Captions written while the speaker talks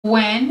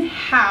When,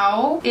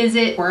 how, is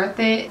it worth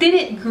it, did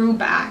it grow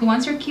back?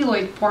 Once you're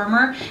keloid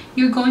former,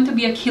 you're going to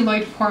be a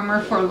keloid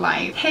former for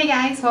life. Hey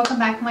guys, welcome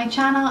back to my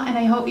channel and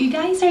I hope you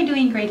guys are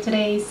doing great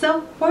today.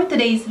 So for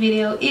today's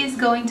video is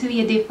going to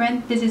be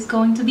this is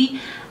going to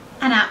be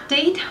an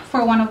update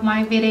for one of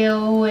my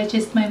video, which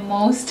is my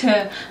most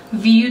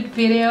viewed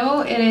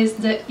video. It is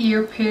the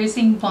ear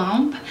piercing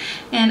bump,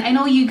 and I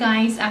know you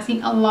guys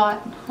asking a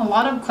lot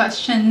of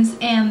questions,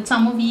 and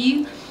some of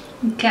you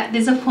get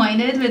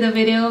disappointed with the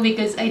video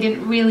because I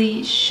didn't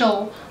really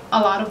show a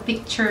lot of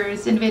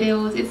pictures and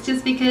videos. It's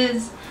just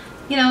because,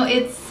 you know,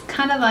 it's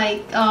kind of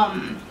like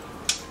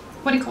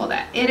what do you call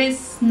that, it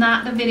is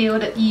not the video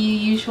that you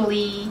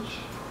usually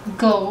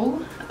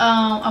go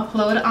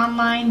upload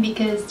online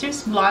because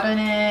there's blood on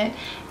it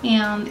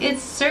and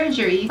it's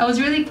surgery. I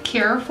was really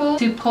careful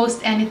to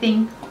post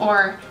anything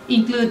or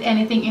include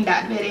anything in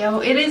that video.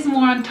 It is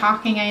more on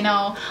talking. I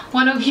know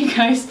one of you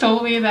guys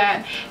told me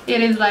that it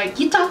is like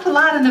you talked a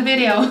lot in the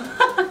video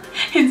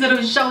instead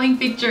of showing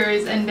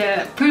pictures and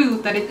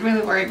proof that it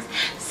really works.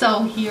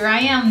 So here I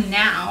am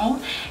now,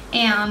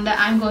 and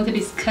I'm going to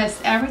discuss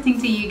everything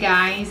to you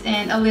guys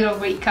and a little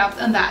recap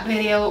on that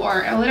video,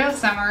 or a little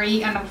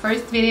summary on the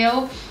first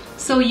video,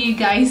 so you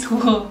guys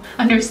will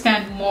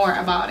understand more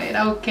about it.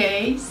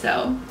 Okay,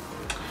 so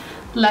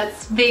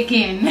let's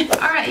begin.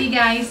 Alright you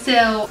guys,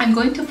 so I'm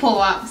going to pull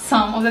up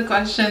some of the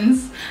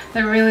questions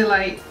that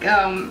really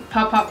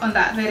pop up on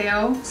that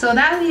video. So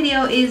that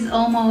video is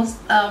almost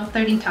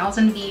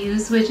 13,000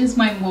 views, which is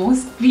my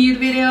most viewed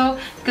video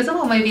because some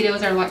of my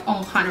videos are like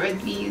 100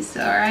 views.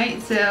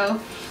 Alright, so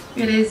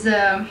it is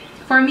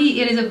for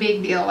me, it is a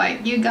big deal.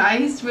 Like, you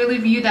guys really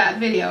view that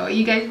video,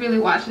 you guys really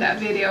watch that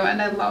video,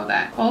 and I love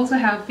that. Also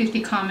have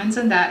 50 comments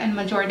on that, and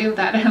majority of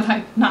that are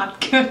like not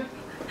good.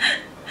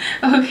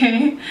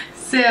 Okay,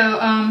 so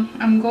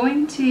I'm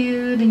going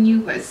to the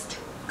newest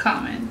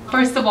comment.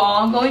 First of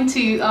all, I'm going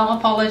to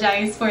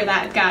apologize for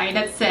that guy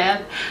that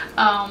said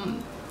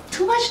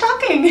too much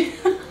talking.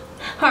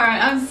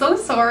 Alright, I'm so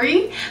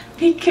sorry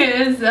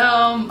because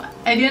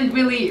I didn't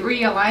really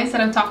realize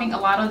that I'm talking a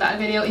lot on that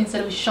video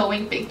instead of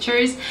showing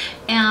pictures,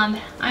 and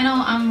I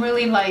know I'm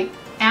really like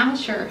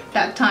amateur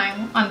that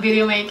time on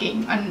video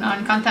making,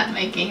 on content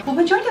making. Well,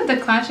 majority of the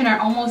questions are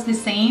almost the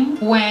same: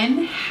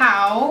 when,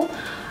 how,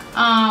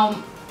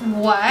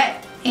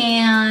 what,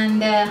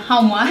 and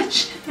how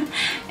much,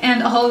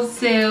 and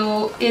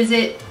also is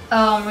it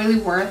really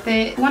worth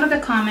it. One of the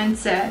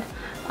comments said,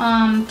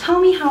 tell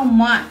me how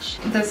much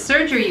the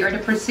surgery or the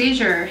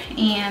procedure,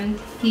 and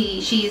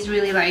she is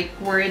really like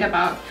worried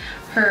about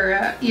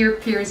her ear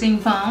piercing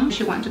bump.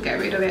 She wants to get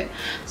rid of it.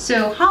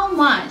 So how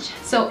much?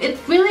 So it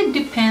really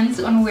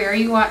depends on where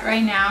you are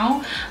right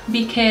now,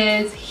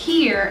 because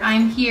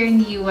I'm here in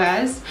the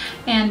US,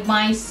 and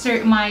my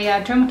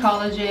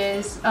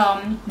dermatologist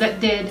that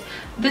did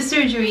the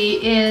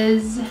surgery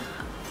is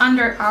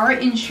under our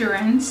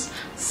insurance.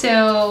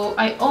 So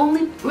I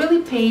only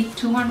really paid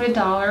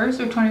 $200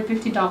 or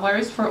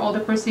 $250 for all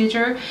the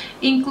procedure,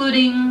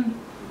 including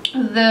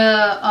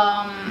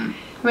the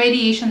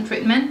radiation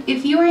treatment.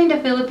 If you are in the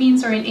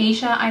Philippines or in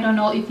Asia, I don't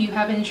know if you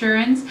have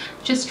insurance,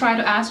 just try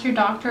to ask your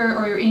doctor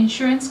or your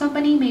insurance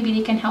company. Maybe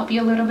they can help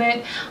you a little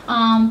bit.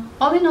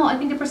 All in all, I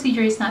think the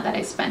procedure is not that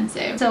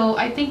expensive. So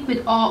I think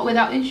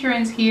without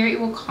insurance here, it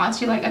will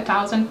cost you like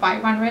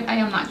 $1,500. I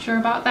am not sure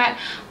about that,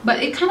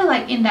 but it kind of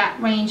like in that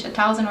range,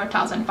 1,000 or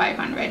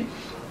 1,500,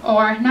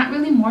 or not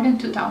really more than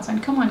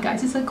 2,000. Come on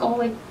guys, it's like all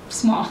like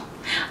small.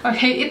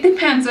 Okay, it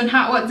depends on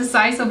what the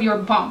size of your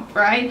bump,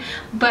 right?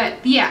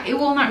 But yeah, it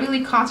will not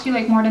really cost you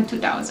like more than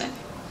 $2,000.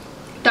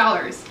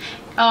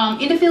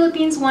 In the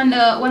Philippines, one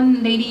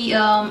lady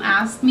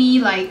asked me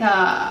like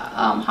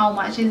how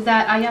much is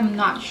that. I am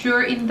not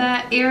sure in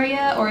that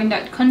area or in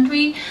that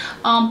country.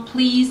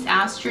 Please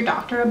ask your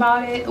doctor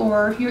about it,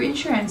 or your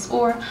insurance,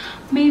 or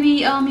maybe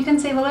you can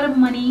save a lot of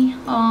money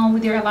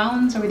with your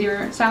allowance or with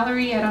your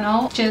salary. I don't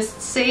know,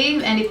 just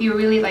save. And if you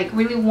really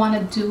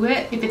want to do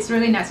it, if it's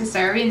really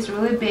necessary, it's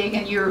really big,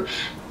 and you're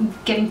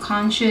getting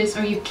conscious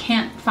or you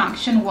can't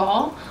function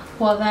well,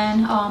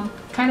 then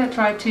kind of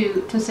try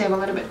to save a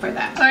little bit for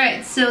that.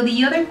 Alright, so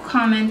the other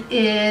comment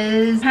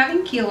is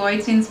having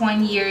keloid since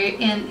 1 year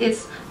and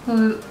it's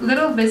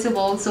little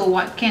visible, so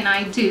what can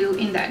I do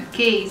in that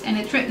case? And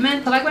the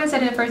treatment, so like what I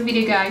said in the first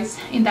video guys,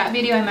 in that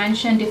video I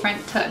mentioned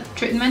different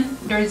treatment.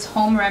 There's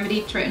home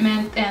remedy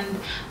treatment, and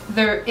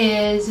there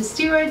is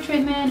steroid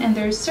treatment, and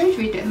there's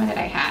surgery treatment that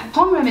I had.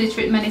 Home remedy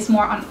treatment is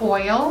more on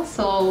oil,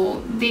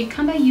 so they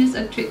kind of use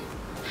a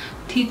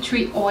tea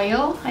tree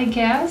oil, I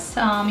guess.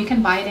 You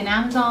can buy it in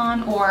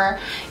Amazon or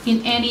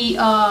in any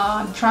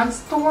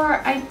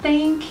drugstore, I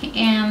think,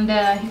 and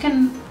you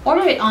can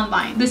order it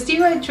online. The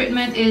steroid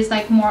treatment is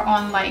like more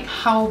on like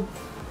how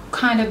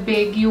kind of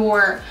big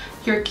your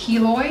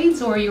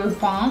keloids or your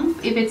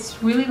bump. If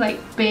it's really like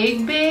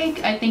big,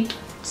 I think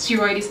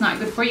steroid is not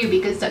good for you,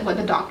 because that's what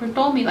the doctor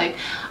told me. Like,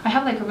 I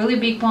have like a really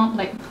big bump,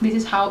 like this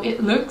is how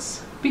it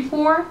looks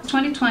before.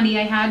 2020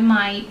 I had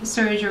my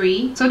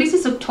surgery, so this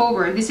is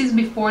October, this is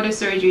before the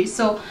surgery.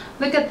 So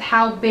look at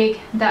how big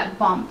that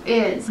bump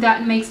is.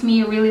 That makes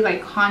me really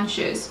like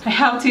conscious. I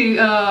have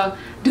to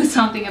do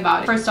something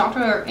about it. First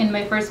doctor in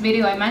my first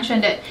video, I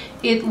mentioned that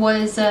it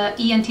was a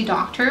ENT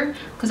doctor,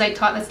 because I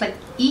thought that's like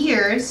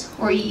ears,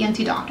 or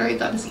ENT doctor, I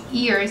thought it's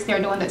ears,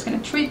 they're the one that's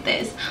gonna treat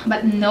this.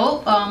 But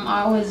nope,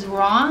 I was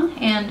wrong,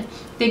 and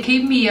they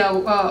gave me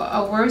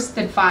a worst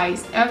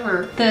advice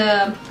ever.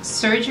 The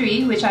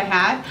surgery which I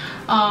had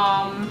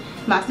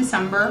last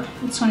December,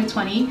 it's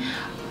 2020,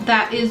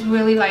 that is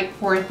really like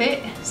worth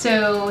it.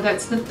 So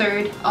that's the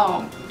third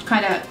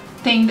kind of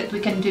thing that we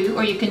can do,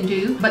 or you can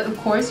do, but of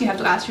course you have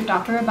to ask your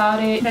doctor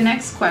about it. The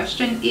next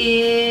question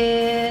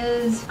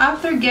is,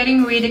 after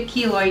getting rid of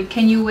keloid,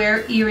 can you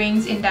wear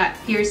earrings in that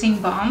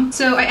piercing bump?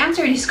 So I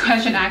answered this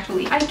question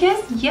actually. I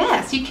guess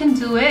yes, you can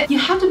do it. You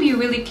have to be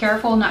really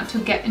careful not to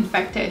get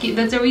infected.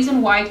 That's the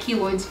reason why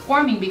keloid's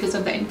forming, because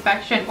of the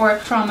infection or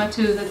trauma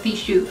to the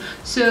tissue.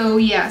 So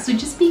yeah, so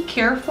just be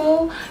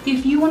careful.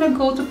 If you want to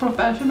go to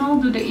professional,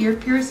 do the ear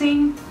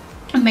piercing,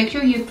 and make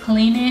sure you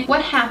clean it.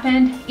 What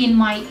happened in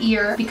my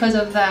ear because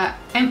of the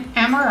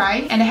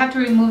MRI, and I have to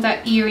remove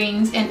that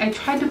earrings, and I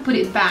tried to put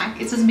it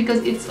back. It's just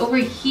because it's over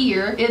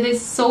here, it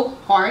is so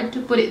hard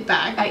to put it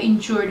back. I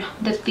injured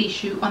the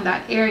tissue on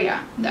that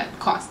area that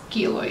caused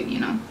keloid, you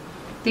know.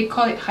 They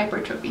call it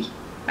hypertrophy,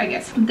 I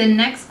guess. The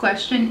next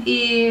question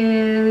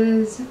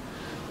is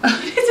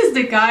this is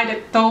the guy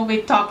that told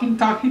me talking.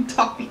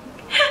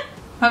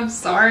 I'm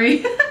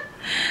sorry.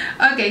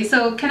 Okay,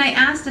 so can I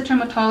ask the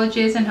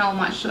dermatologist, and how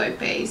much do I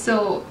pay?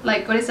 So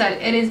like what I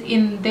said, it is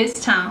in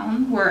this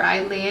town where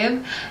I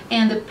live,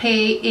 and the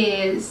pay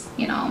is,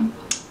 you know,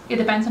 it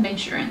depends on the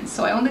insurance.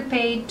 So I only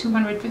paid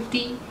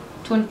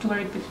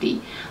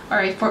 $250 all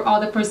right, for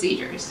all the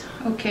procedures.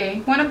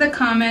 Okay, one of the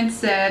comments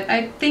said,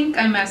 I think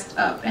I messed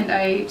up and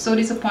I'm so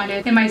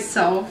disappointed in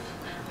myself.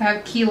 I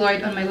have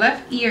keloid on my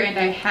left ear and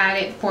I had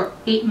it for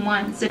 8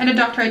 months, and the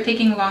doctor are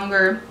taking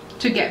longer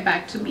to get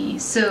back to me.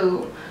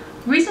 So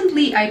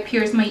recently I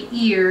pierced my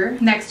ear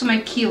next to my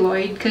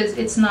keloid because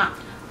it's not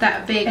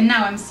that big, and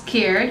now I'm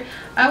scared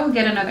I will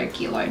get another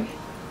keloid.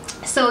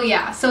 So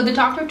yeah, so the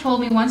doctor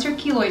told me once you're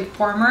keloid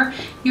former,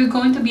 you're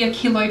going to be a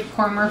keloid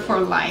former for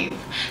life.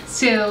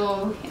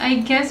 So I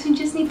guess you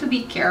just need to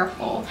be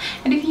careful.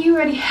 And if you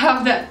already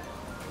have that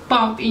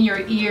bump in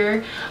your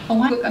ear, I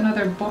want to put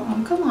another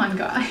bump. Come on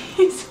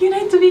guys, you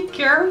need to be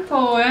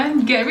careful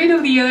and get rid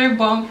of the other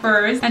bump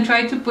first and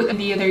try to put in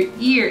the other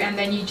ear, and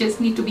then you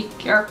just need to be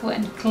careful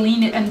and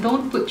clean it, and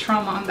don't put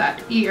trauma on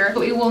that ear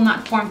so it will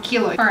not form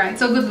keloid. All right,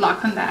 so good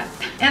luck on that.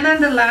 And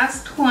then the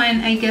last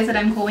one I guess that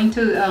I'm going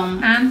to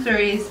answer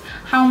is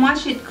how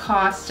much it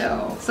costs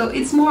though. So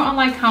it's more on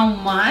like how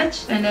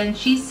much, and then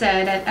she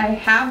said that I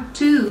have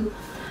two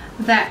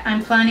that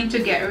I'm planning to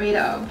get rid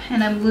of,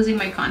 and I'm losing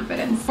my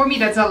confidence. For me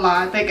that's a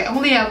lot. Like I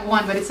only have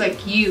one, but it's like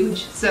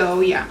huge. So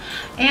yeah,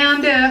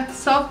 and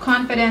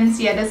self-confidence,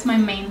 yeah, that's my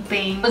main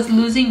thing. I was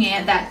losing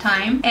it at that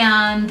time,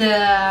 and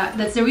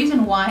that's the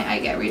reason why I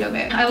get rid of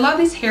it. I love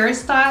this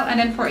hairstyle, and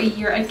then for a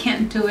year I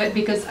can't do it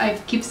because I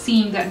keep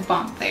seeing that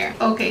bump there.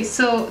 Okay,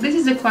 so this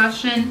is the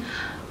question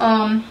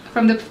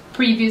from the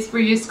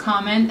previous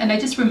comment, and I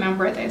just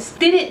remember this.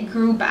 Did it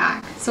grow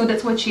back? So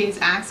that's what she is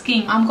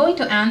asking. I'm going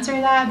to answer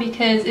that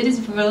because it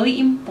is really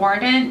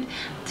important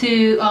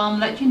to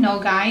let you know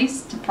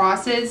guys the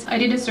process. I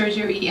did a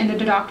surgery, and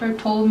the doctor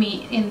told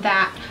me in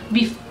that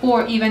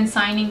before even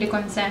signing the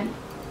consent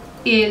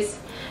is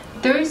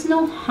there is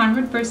no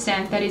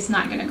 100% that it's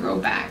not gonna grow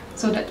back.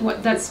 So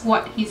that's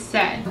what he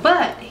said.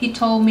 But he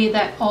told me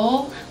that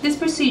all this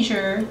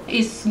procedure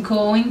is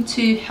going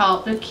to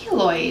help the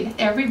keloid.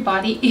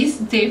 Everybody is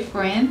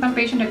different. Some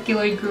patients, the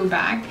keloid grew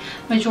back.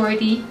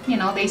 Majority, you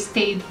know, they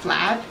stayed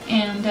flat,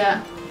 and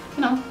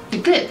you know,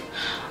 they're good.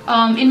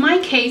 In my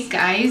case,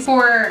 guys,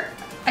 for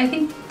I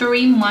think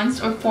 3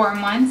 months or 4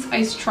 months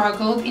I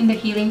struggled in the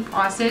healing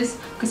process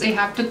because I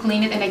have to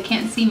clean it, and I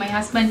can't see. My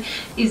husband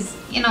is,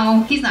 you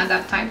know, he's not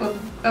that type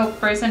of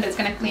person that's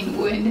gonna clean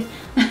wood.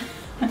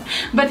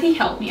 But he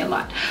helped me a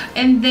lot.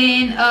 And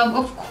then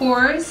of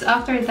course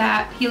after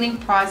that healing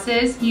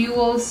process you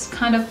will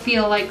kind of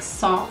feel like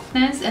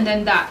softness, and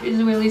then that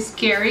is really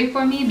scary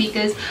for me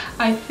because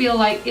I feel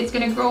like it's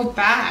gonna grow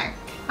back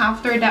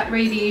after that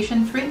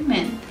radiation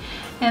treatment.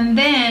 And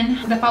then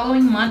the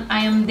following month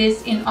I am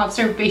this in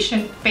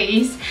observation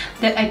phase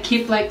that I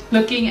keep like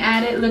looking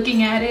at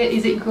it,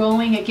 is it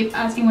growing? I keep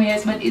asking my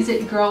husband, is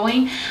it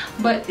growing?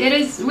 But it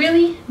is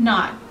really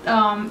not.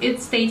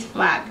 It stays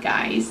flat,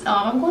 guys.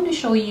 I'm going to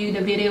show you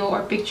the video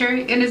or picture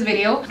in this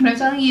video, but I'm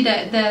telling you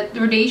that the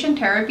radiation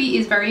therapy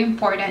is very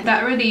important.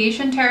 That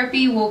radiation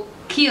therapy will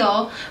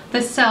kill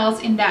the cells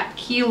in that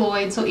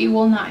keloid so it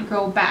will not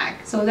grow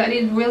back. So that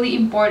is really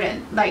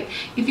important. Like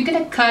if you're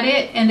gonna cut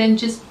it and then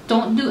just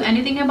don't do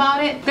anything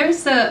about it,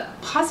 there's a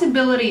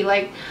possibility,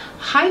 like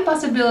high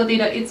possibility,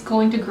 that it's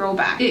going to grow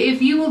back.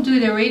 If you will do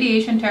the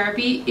radiation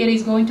therapy, it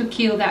is going to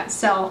kill that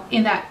cell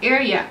in that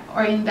area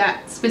or in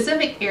that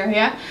specific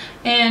area,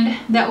 and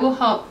that will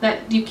help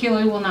that your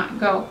keloid will not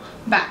go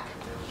back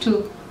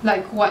to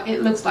like what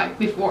it looks like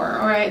before.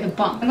 All right, the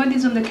bump. I'm going to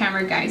zoom the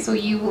camera, guys, so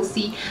you will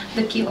see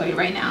the keloid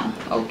right now.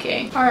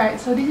 Okay, all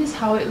right, so this is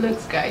how it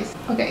looks, guys.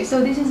 Okay,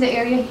 so this is the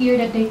area here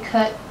that they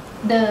cut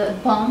the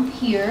bump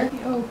here.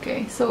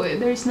 Okay, so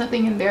there's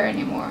nothing in there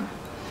anymore.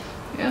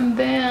 And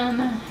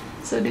then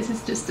so this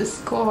is just the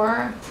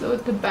scar. So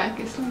the back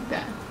is like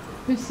that.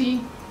 You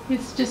see,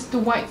 it's just the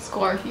white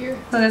scar here.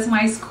 So that's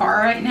my scar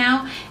right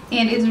now,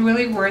 and it's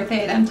really worth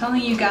it. I'm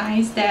telling you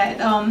guys that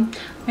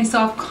my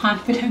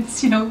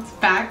self-confidence, you know, it's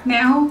back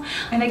now,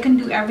 and I can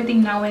do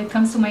everything now when it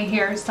comes to my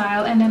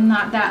hairstyle, and I'm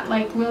not that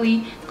like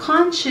really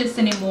conscious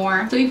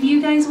anymore. So if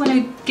you guys want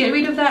to get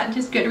rid of that,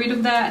 just get rid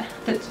of that.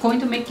 That's going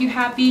to make you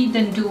happy,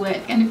 then do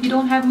it. And if you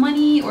don't have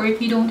money, or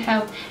if you don't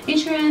have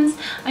insurance,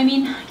 I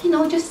mean, you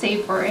know, just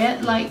save for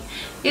it. Like,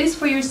 it is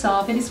for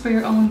yourself, it is for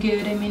your own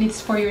good. I mean, it's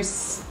for your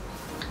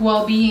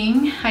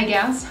well-being, I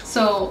guess.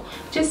 So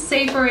just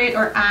save for it,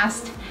 or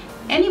ask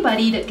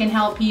anybody that can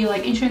help you,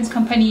 like insurance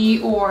company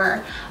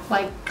or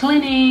like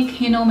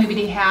clinic, you know, maybe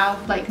they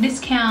have like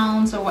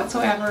discounts or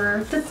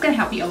whatsoever. That's gonna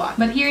help you a lot.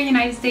 But here in the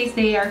United States,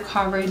 they are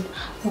covered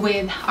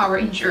with our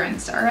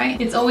insurance. All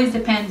right, it always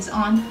depends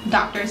on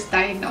doctor's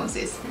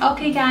diagnosis.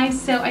 Okay guys,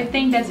 so I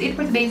think that's it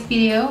for today's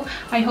video.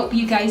 I hope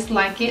you guys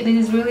like it.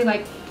 This is really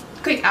like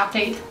quick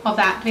update of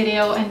that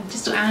video, and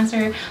just to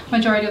answer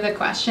majority of the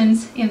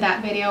questions in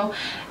that video.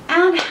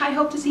 And I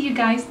hope to see you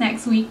guys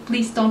next week.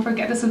 Please don't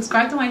forget to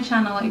subscribe to my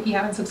channel if you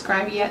haven't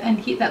subscribed yet, and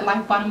hit that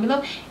like button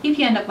below if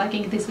you end up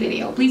liking this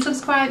video. Please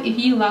subscribe if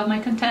you love my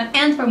content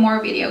and for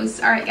more videos.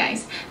 Alright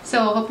guys,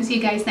 so hope to see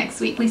you guys next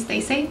week. Please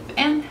stay safe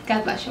and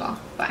God bless you all.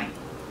 Bye.